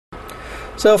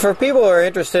So for people who are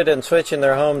interested in switching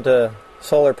their home to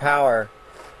solar power,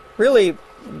 really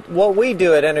what we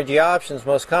do at Energy Options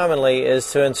most commonly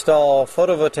is to install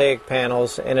photovoltaic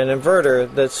panels in an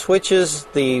inverter that switches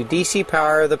the DC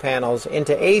power of the panels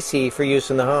into AC for use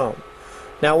in the home.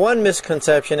 Now, one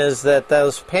misconception is that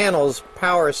those panels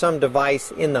power some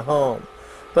device in the home,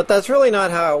 but that's really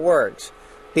not how it works.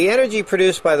 The energy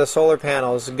produced by the solar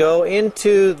panels go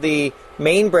into the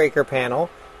main breaker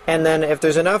panel, and then if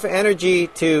there's enough energy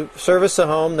to service the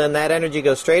home, then that energy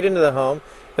goes straight into the home.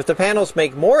 If the panels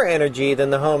make more energy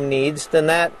than the home needs, then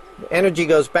that energy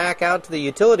goes back out to the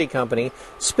utility company,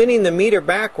 spinning the meter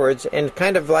backwards and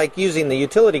kind of like using the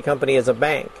utility company as a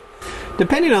bank.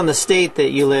 Depending on the state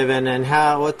that you live in and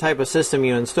what type of system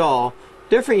you install,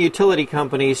 different utility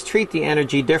companies treat the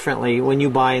energy differently when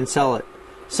you buy and sell it.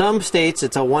 Some states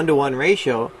it's a 1-to-1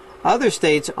 ratio. Other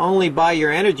states only buy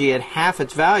your energy at half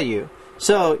its value.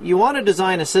 So you want to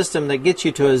design a system that gets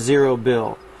you to a zero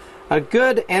bill. A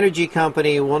good energy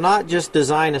company will not just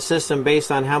design a system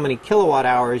based on how many kilowatt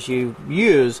hours you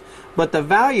use, but the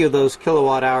value of those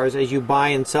kilowatt hours as you buy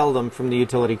and sell them from the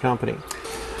utility company.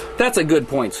 That's a good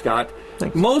point, Scott.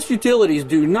 Thanks. Most utilities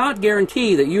do not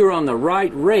guarantee that you're on the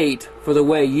right rate for the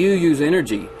way you use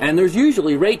energy, and there's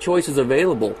usually rate choices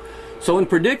available. So in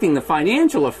predicting the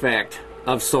financial effect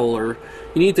of solar,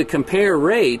 you need to compare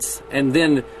rates and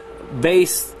then,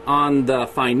 based on the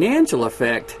financial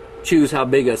effect, choose how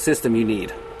big a system you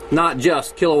need. Not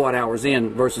just kilowatt hours in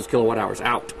versus kilowatt hours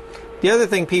out. The other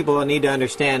thing people need to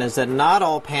understand is that not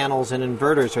all panels and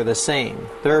inverters are the same.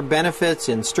 There are benefits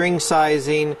in string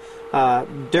sizing.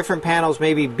 Different panels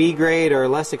may be B grade, or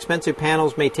less expensive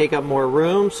panels may take up more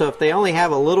room. So if they only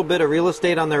have a little bit of real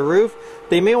estate on their roof,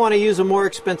 they may want to use a more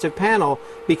expensive panel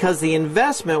because the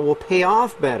investment will pay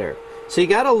off better. So you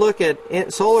got to look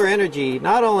at solar energy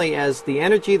not only as the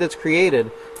energy that's created,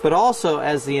 but also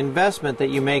as the investment that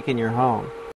you make in your home.